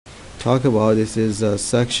talk about. This is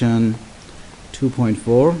section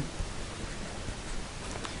 2.4.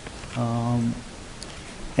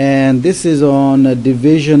 And this is on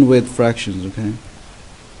division with fractions, okay?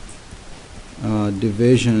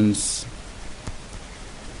 Divisions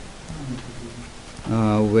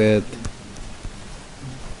with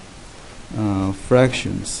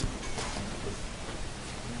fractions.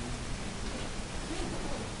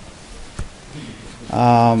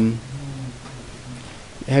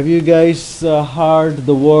 Have you guys heard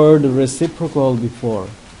the word reciprocal before?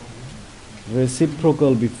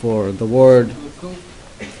 Reciprocal before, the word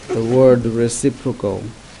reciprocal.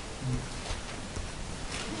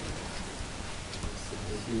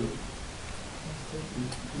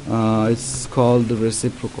 It's called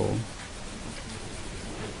reciprocal.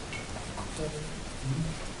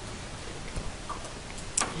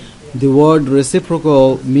 The word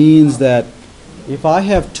reciprocal means that if I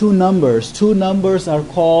have two numbers are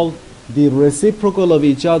called the reciprocal of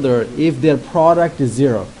each other if their product is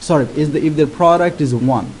zero. Sorry, if their product is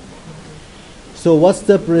 1. So what's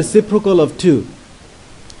the reciprocal of 2?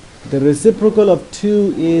 The reciprocal of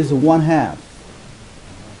 2 is 1/2.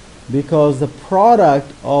 Because the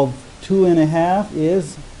product of 2.5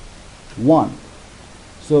 is 1.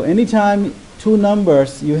 So anytime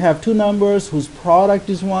you have two numbers whose product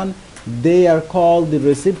is 1, they are called the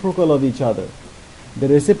reciprocal of each other. The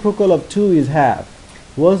reciprocal of 2 is half.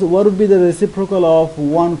 What would be the reciprocal of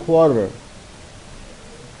 1/4?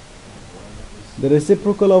 The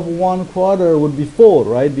reciprocal of 1/4 would be 4,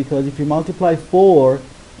 right? Because if you multiply 4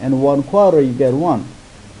 and 1/4, you get 1.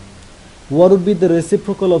 What would be the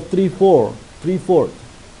reciprocal of 3/4? 3/4.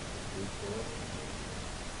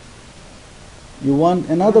 You want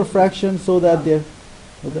another fraction so that they're...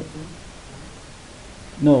 Okay.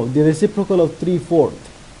 No, the reciprocal of 3/4.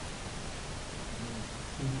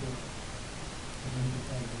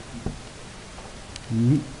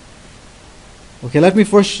 Okay, let me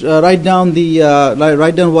first write down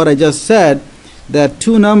what I just said. That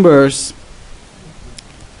two numbers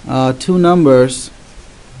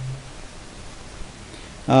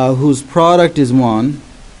whose product is 1,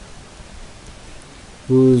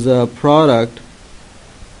 whose product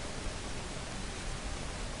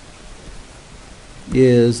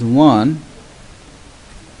is 1,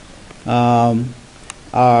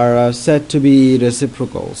 are said to be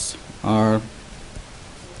reciprocals. Are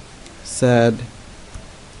said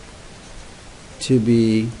to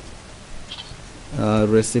be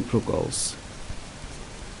reciprocals.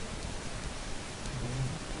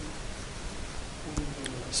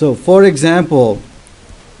 So, for example,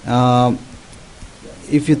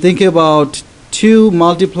 if you think about 2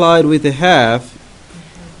 multiplied with 1/2,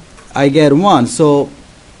 I get 1. So,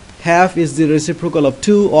 1/2 is the reciprocal of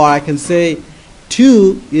 2, or I can say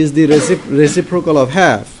 2 is the reciprocal of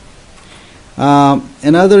 1/2.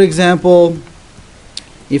 Another example,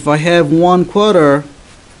 if I have 1/4,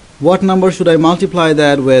 what number should I multiply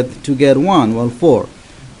that with to get 1? Well, 4.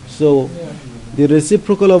 So the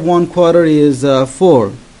reciprocal of 1/4 is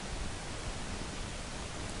 4.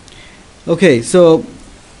 Okay, so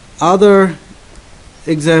other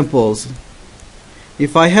examples.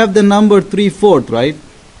 If I have the number 3/4, right?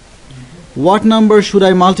 What number should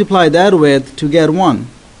I multiply that with to get 1?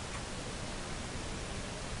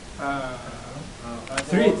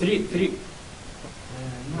 3.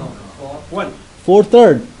 No. 1.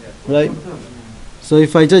 4/3, right? So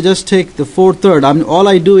if I just take the 4/3, all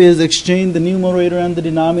I do is exchange the numerator and the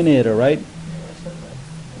denominator, right?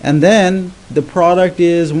 And then the product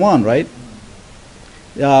is 1, right?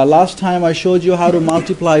 Last time I showed you how to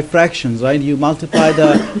multiply fractions, right? You multiply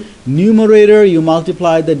the numerator, you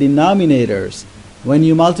multiply the denominators. When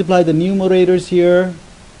you multiply the numerators here,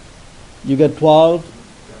 you get 12.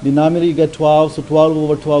 Denominator, you get 12, so 12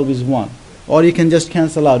 over 12 is 1. Or you can just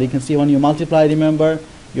cancel out. You can see when you multiply, remember,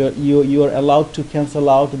 you are allowed to cancel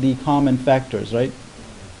out the common factors, right?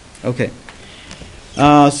 Okay.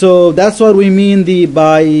 So that's what we mean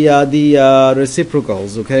by the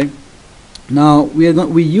reciprocals, okay? Now,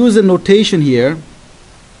 we use a notation here.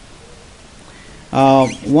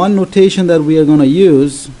 One notation that we are going to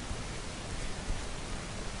use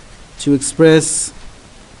to express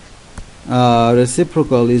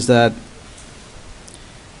reciprocal is that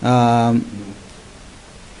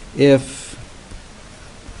if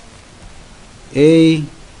A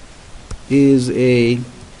is a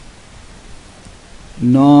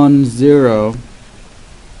non-zero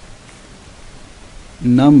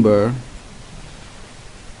number,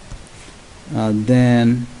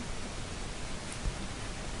 then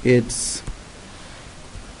its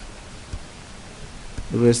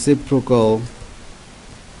reciprocal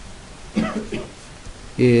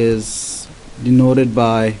is denoted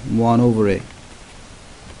by 1 over A.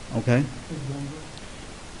 Okay?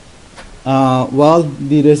 Well,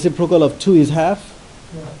 the reciprocal of 2 is half.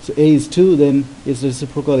 So A is 2, then its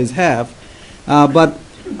reciprocal is half. But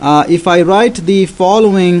if I write the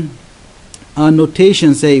following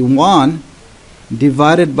notation, say 1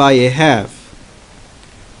 divided by a half,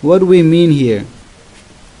 what do we mean here?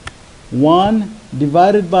 1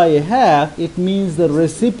 divided by a half, it means the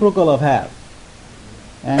reciprocal of half.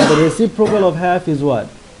 And the reciprocal of half is what?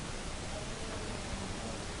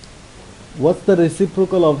 What's the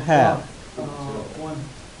reciprocal of half?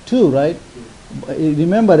 2, right?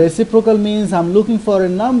 Remember, reciprocal means I'm looking for a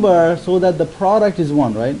number so that the product is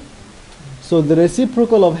 1, right? So the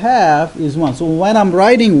reciprocal of half is 1. So when I'm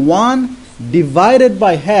writing 1 divided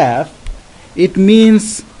by half, it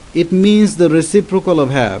means the reciprocal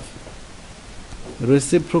of half.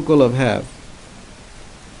 Reciprocal of half.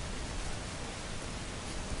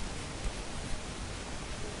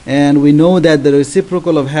 And we know that the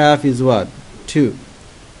reciprocal of half is what? 2.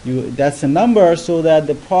 That's a number, so that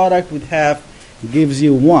the product with half gives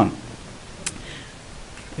you 1.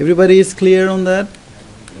 Everybody is clear on that?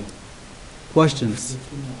 Questions?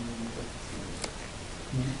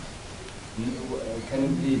 Can you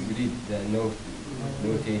please read the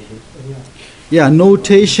notation? Yeah,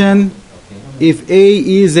 notation. Okay. If A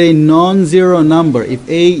is a non-zero number,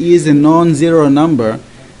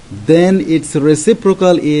 then its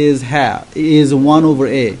reciprocal is 1 over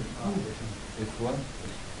A. If what?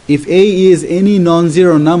 If A is any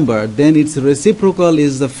non-zero number, then its reciprocal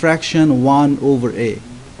is the fraction 1 over A.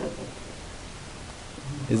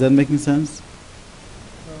 Is that making sense?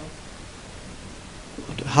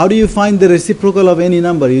 How do you find the reciprocal of any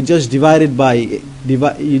number? You just divide 1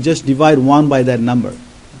 by that number.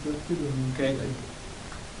 Okay.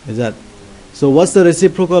 Is that? So what's the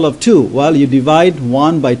reciprocal of 2? Well, you divide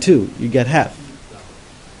 1 by 2, you get half.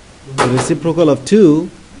 The reciprocal of 2,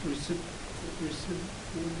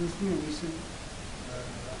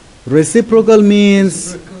 reciprocal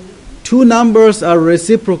means two numbers are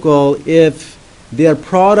reciprocal if their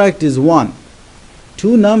product is 1.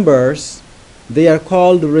 Two numbers, they are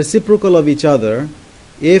called reciprocal of each other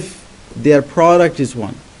if their product is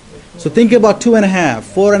 1. So think about 2 1/2,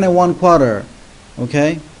 4 1/4.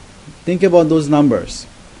 Okay? Think about those numbers.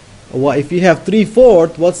 If you have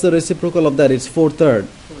 3/4, what's the reciprocal of that? It's 4/3.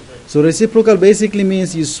 So reciprocal basically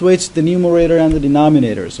means you switch the numerator and the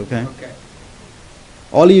denominators. Okay? Okay.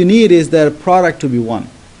 All you need is their product to be 1.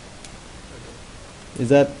 Is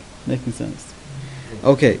that making sense?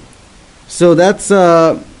 Okay. So that's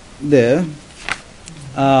there.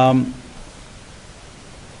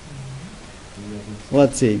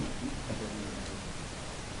 Let's see.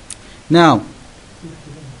 Now,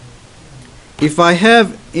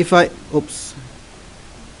 oops.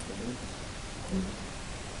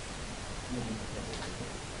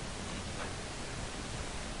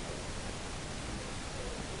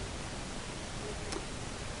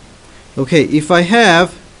 Okay, if I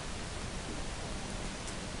have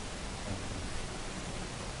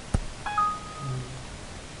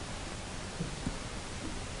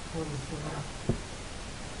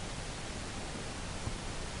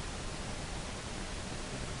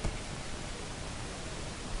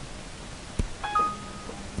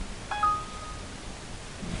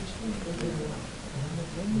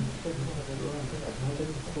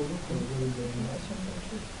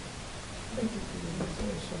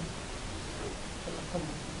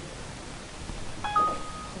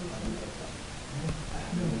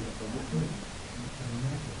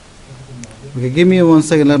okay, give me 1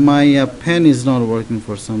 second. My pen is not working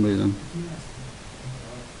for some reason.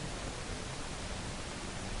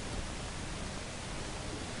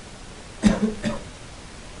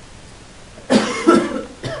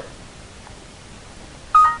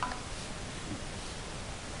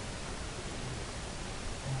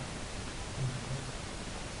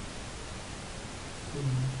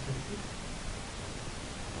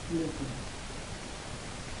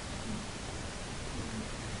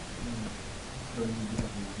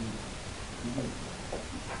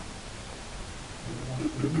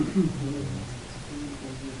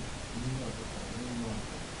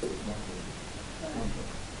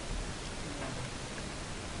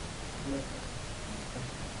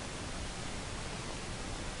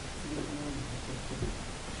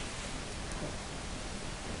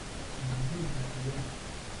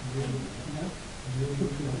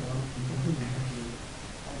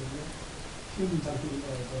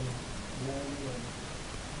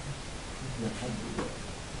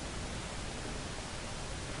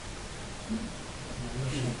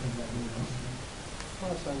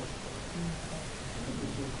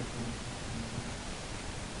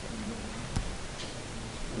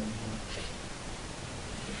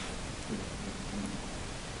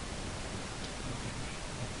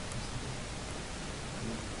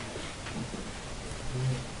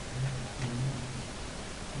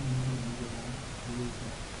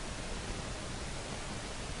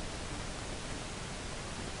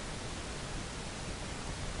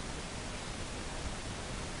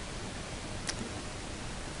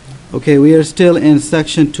 Okay, we are still in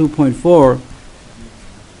section 2.4.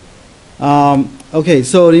 Okay,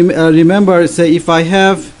 so remember, say if I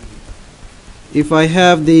have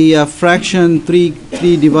the fraction 3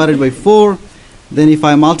 divided by 4, then if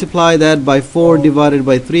I multiply that by 4 divided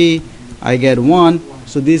by 3, I get 1.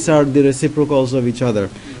 So these are the reciprocals of each other.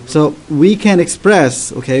 So we can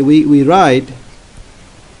express, okay, we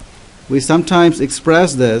sometimes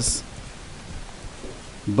express this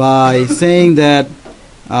by saying that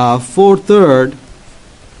 4/3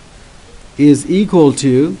 is equal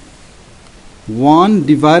to 1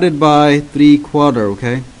 divided by 3/4,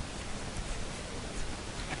 okay?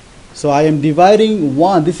 So I am dividing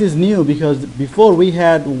 1. This is new because before we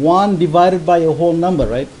had 1 divided by a whole number,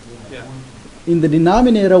 right? Yeah. In the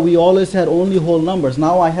denominator, we always had only whole numbers.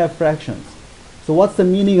 Now I have fractions. So what's the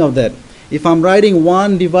meaning of that? If I'm writing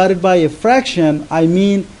 1 divided by a fraction, I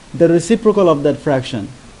mean the reciprocal of that fraction.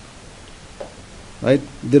 Right?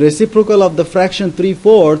 The reciprocal of the fraction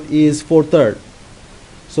 3/4 is 4/3.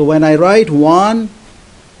 So when I write 1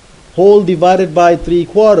 whole divided by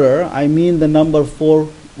 3/4, I mean the number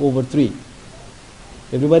 4/3.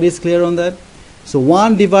 Everybody is clear on that? So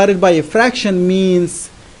 1 divided by a fraction means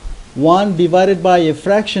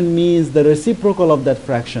the reciprocal of that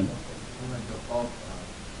fraction.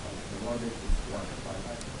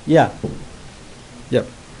 Yeah. Yep.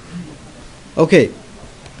 Okay.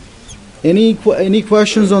 Any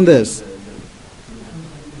questions on this?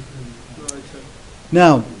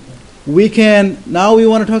 Now we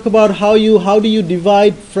want to talk about how do you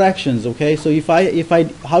divide fractions, okay? So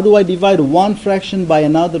how do I divide one fraction by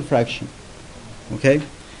another fraction? Okay?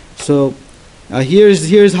 So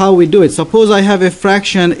here's how we do it. Suppose I have a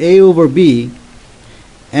fraction a over b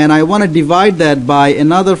and I want to divide that by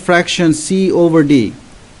another fraction c over d.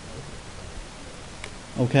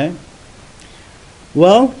 Okay?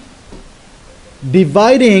 Well,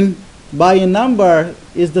 dividing by a number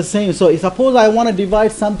is the same. So suppose I want to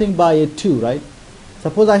divide something by a 2, right?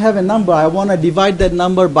 Suppose I have a number, I want to divide that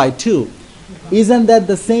number by 2. Isn't that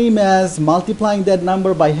the same as multiplying that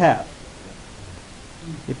number by half?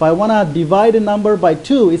 If I want to divide a number by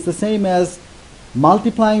 2, it's the same as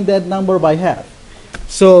multiplying that number by half.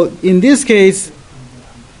 So in this case,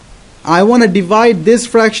 I want to divide this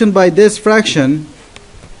fraction by this fraction,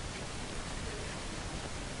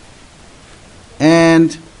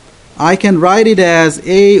 and I can write it as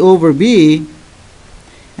a over b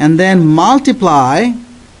and then multiply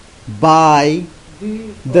by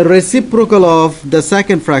the reciprocal of the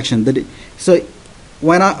second fraction. So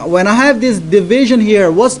when I have this division here,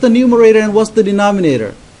 what's the numerator and what's the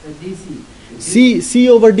denominator? C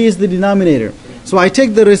over d is the denominator. So I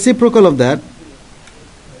take the reciprocal of that.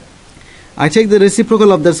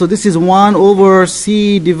 So this is 1 over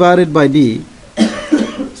c divided by d.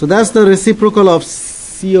 So that's the reciprocal of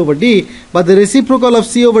c over d, but the reciprocal of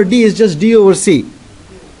c over d is just d over c.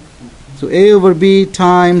 So a over b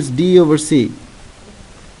times d over c.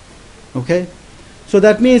 Okay? So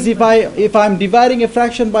that means if I'm dividing a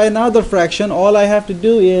fraction by another fraction, all I have to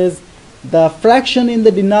do is the fraction in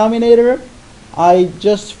the denominator, I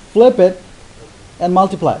just flip it and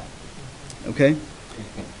multiply. Okay?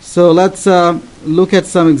 So let's look at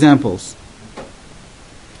some examples.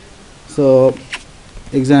 So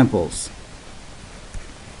examples.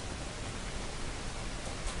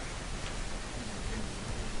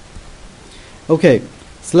 Okay,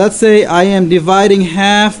 so let's say I am dividing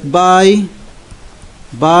half by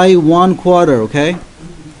 1/4, okay?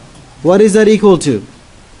 What is that equal to?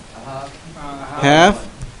 Half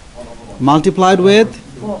multiplied with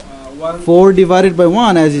 4 divided by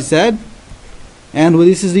 1, as he said. And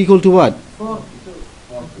this is equal to what?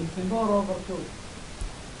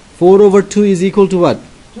 4 over 2 is equal to what?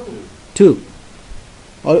 2.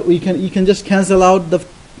 Or you can just cancel out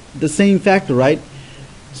the same factor, right?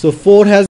 So 4 has